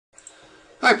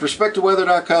Hi,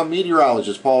 PerspectaWeather.com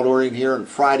meteorologist Paul Dorian here on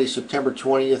Friday, September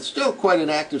 20th. Still quite an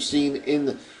active scene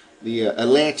in the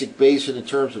Atlantic Basin in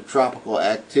terms of tropical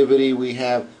activity. We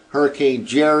have Hurricane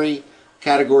Jerry,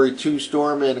 Category 2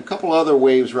 storm, and a couple other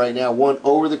waves right now. One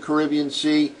over the Caribbean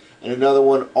Sea and another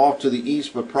one off to the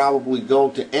east, but probably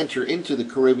going to enter into the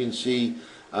Caribbean Sea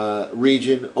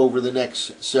region over the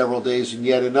next several days. And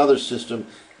yet another system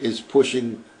is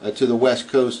pushing to the west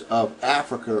coast of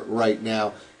Africa right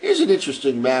now. Here's an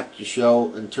interesting map to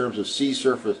show in terms of sea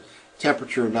surface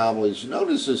temperature anomalies.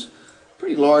 Notice this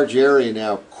pretty large area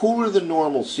now, cooler than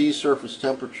normal sea surface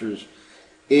temperatures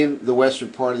in the western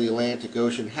part of the Atlantic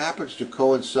Ocean happens to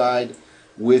coincide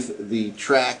with the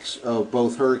tracks of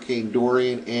both Hurricane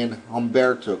Dorian and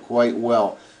Humberto quite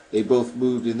well. They both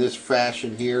moved in this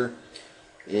fashion here,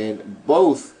 and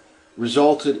both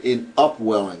resulted in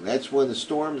upwelling. That's when the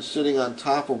storm is sitting on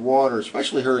top of water,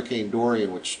 especially Hurricane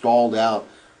Dorian, which stalled out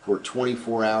for a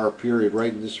 24-hour period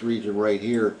right in this region right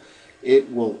here.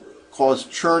 It will cause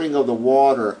churning of the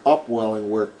water,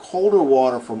 upwelling, where colder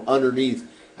water from underneath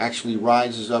actually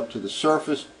rises up to the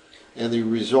surface, and the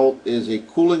result is a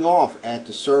cooling off at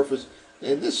the surface.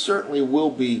 And this certainly will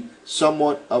be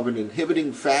somewhat of an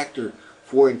inhibiting factor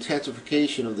for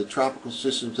intensification of the tropical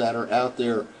systems that are out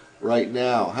there right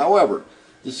now. However,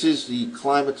 this is the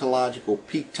climatological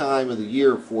peak time of the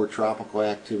year for tropical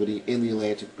activity in the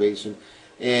Atlantic Basin,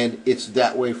 and it's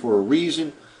that way for a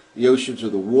reason. The oceans are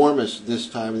the warmest this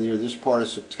time of the year, this part of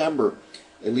September,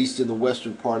 at least in the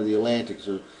western part of the Atlantic.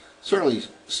 So certainly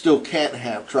still can't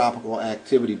have tropical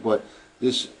activity, but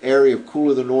this area of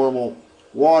cooler than normal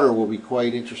water will be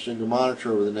quite interesting to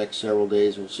monitor over the next several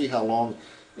days. We'll see how long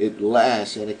it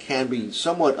lasts, and it can be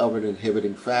somewhat of an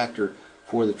inhibiting factor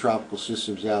for the tropical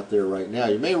systems out there right now.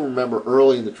 You may remember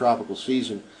early in the tropical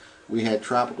season we had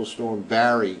Tropical Storm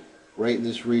Barry right in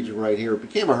this region right here. It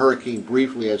became a hurricane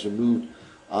briefly as it moved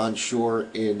onshore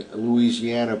in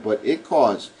Louisiana, but it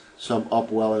caused some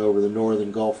upwelling over the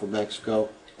northern Gulf of Mexico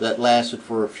that lasted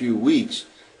for a few weeks,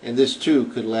 and this too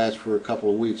could last for a couple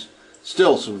of weeks.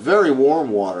 Still some very warm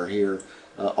water here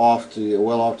well off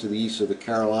to the east of the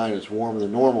Carolinas, warmer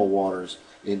than normal waters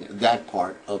in that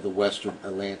part of the western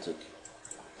Atlantic.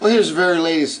 Well, here's the very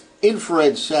latest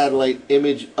infrared satellite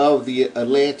image of the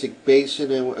Atlantic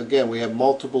Basin, and again we have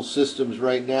multiple systems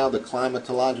right now, the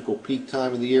climatological peak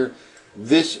time of the year.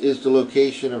 This is the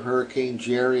location of Hurricane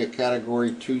Jerry, a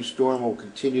Category 2 storm. Will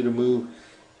continue to move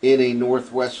in a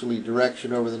northwesterly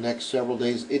direction over the next several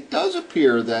days. It does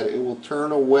appear that it will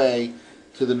turn away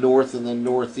to the north and then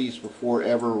northeast before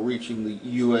ever reaching the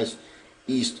U.S.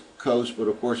 East Coast, but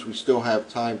of course we still have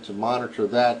time to monitor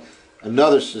that.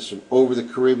 Another system over the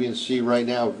Caribbean Sea right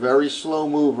now, very slow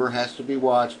mover, has to be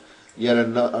watched. Yet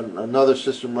another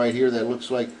system right here that looks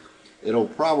like it'll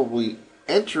probably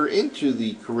enter into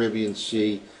the Caribbean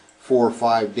Sea 4 or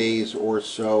 5 days or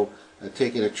so,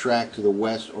 taking a track to the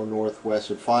west or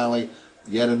northwest. And finally,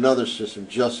 yet another system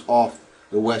just off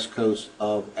the west coast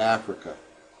of Africa.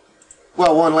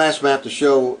 Well, one last map to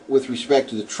show with respect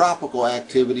to the tropical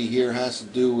activity here has to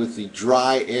do with the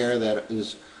dry air that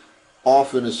is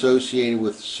often associated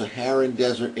with Saharan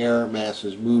desert air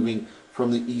masses moving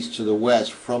from the east to the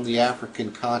west, from the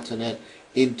African continent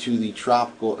into the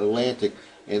tropical Atlantic.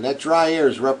 And that dry air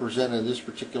is represented in this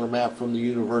particular map from the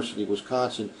University of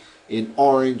Wisconsin in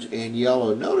orange and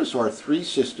yellow. Notice our three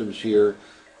systems here: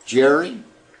 Jerry,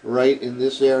 right in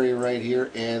this area right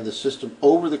here, and the system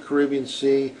over the Caribbean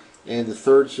Sea, and the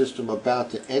third system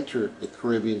about to enter the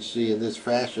Caribbean Sea in this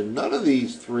fashion. None of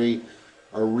these three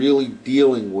are really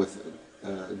dealing with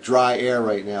dry air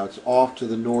right now. It's off to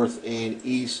the north and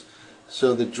east.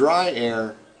 So the dry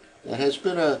air that has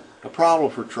been a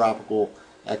problem for tropical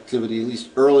activity, at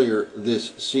least earlier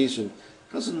this season,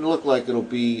 doesn't look like it'll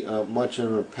be much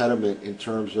of an impediment in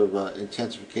terms of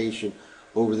intensification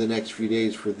over the next few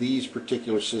days for these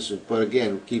particular systems. But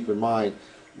again, keep in mind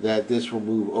that this will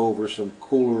move over some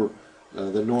cooler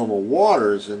than normal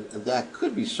waters, and that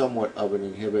could be somewhat of an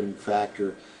inhibiting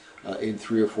factor in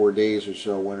 3 or 4 days or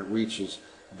so when it reaches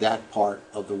that part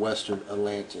of the western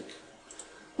Atlantic.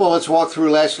 Well, let's walk through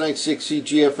last night's 6C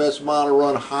GFS model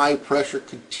run. High pressure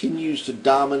continues to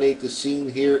dominate the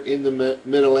scene here in the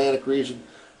mid-Atlantic region.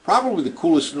 Probably the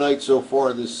coolest night so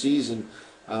far this season.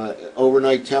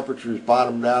 Overnight temperatures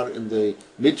bottomed out in the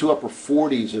mid to upper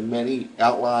 40s in many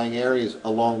outlying areas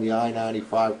along the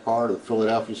I-95 corridor, the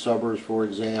Philadelphia suburbs, for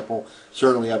example,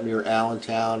 certainly up near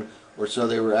Allentown, or so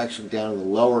they were actually down in the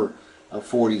lower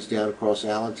 40s down across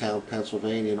Allentown,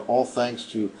 Pennsylvania, and all thanks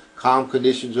to calm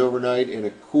conditions overnight and a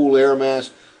cool air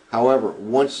mass. However,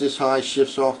 once this high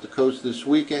shifts off the coast this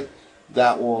weekend,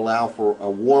 that will allow for a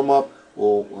warm-up.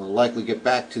 We'll likely get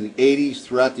back to the 80s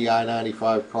throughout the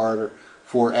I-95 corridor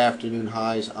for afternoon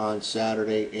highs on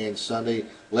Saturday and Sunday.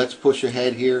 Let's push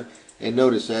ahead here and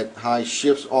notice that high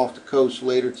shifts off the coast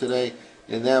later today,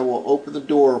 and that will open the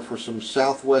door for some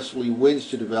southwesterly winds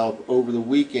to develop over the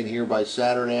weekend here by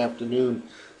Saturday afternoon.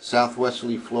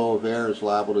 Southwesterly flow of air is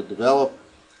liable to develop.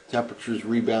 Temperatures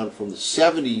rebound from the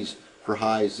 70s for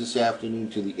highs this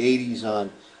afternoon to the 80s on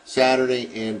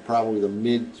Saturday, and probably the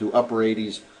mid to upper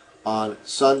 80s on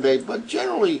Sunday. But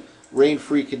generally,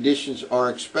 rain-free conditions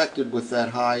are expected with that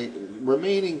high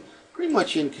remaining pretty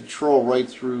much in control right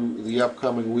through the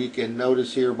upcoming weekend.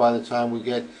 Notice here, by the time we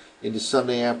get into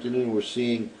Sunday afternoon, we're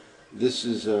seeing this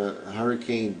is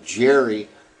Hurricane Jerry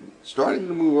starting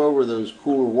to move over those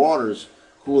cooler waters,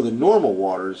 cooler than normal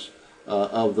waters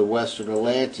of the western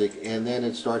Atlantic, and then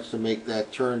it starts to make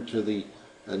that turn to the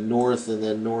north and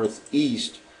then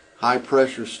northeast. High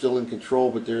pressure still in control,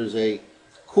 but there's a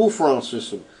cool frontal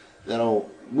system that'll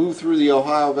move through the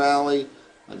Ohio Valley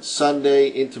on Sunday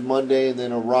into Monday, and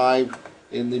then arrive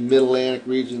in the Mid-Atlantic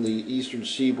region, the eastern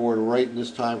seaboard, right in this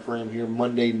time frame here,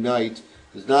 Monday night.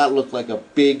 Does not look like a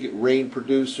big rain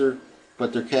producer,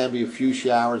 but there can be a few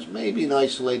showers, maybe an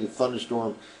isolated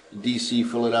thunderstorm in D.C.,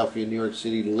 Philadelphia, New York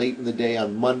City late in the day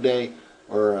on Monday,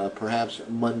 or perhaps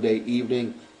Monday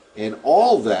evening. And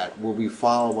all that will be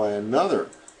followed by another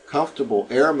comfortable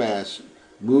air mass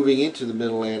moving into the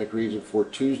Mid-Atlantic region for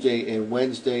Tuesday and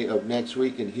Wednesday of next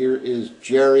week. And here is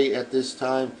Jerry at this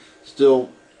time, still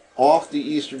off the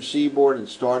eastern seaboard and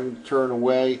starting to turn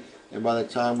away. And by the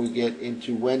time we get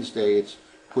into Wednesday, it's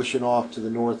pushing off to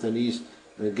the north and east.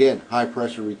 And again, high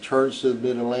pressure returns to the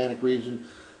Mid-Atlantic region,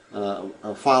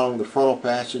 following the frontal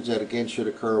passage that again should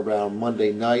occur around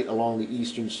Monday night along the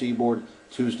eastern seaboard.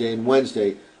 Tuesday and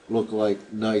Wednesday look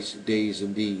like nice days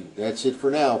indeed. That's it for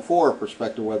now. For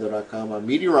PerspectaWeather.com, I'm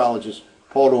meteorologist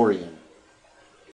Paul Dorian.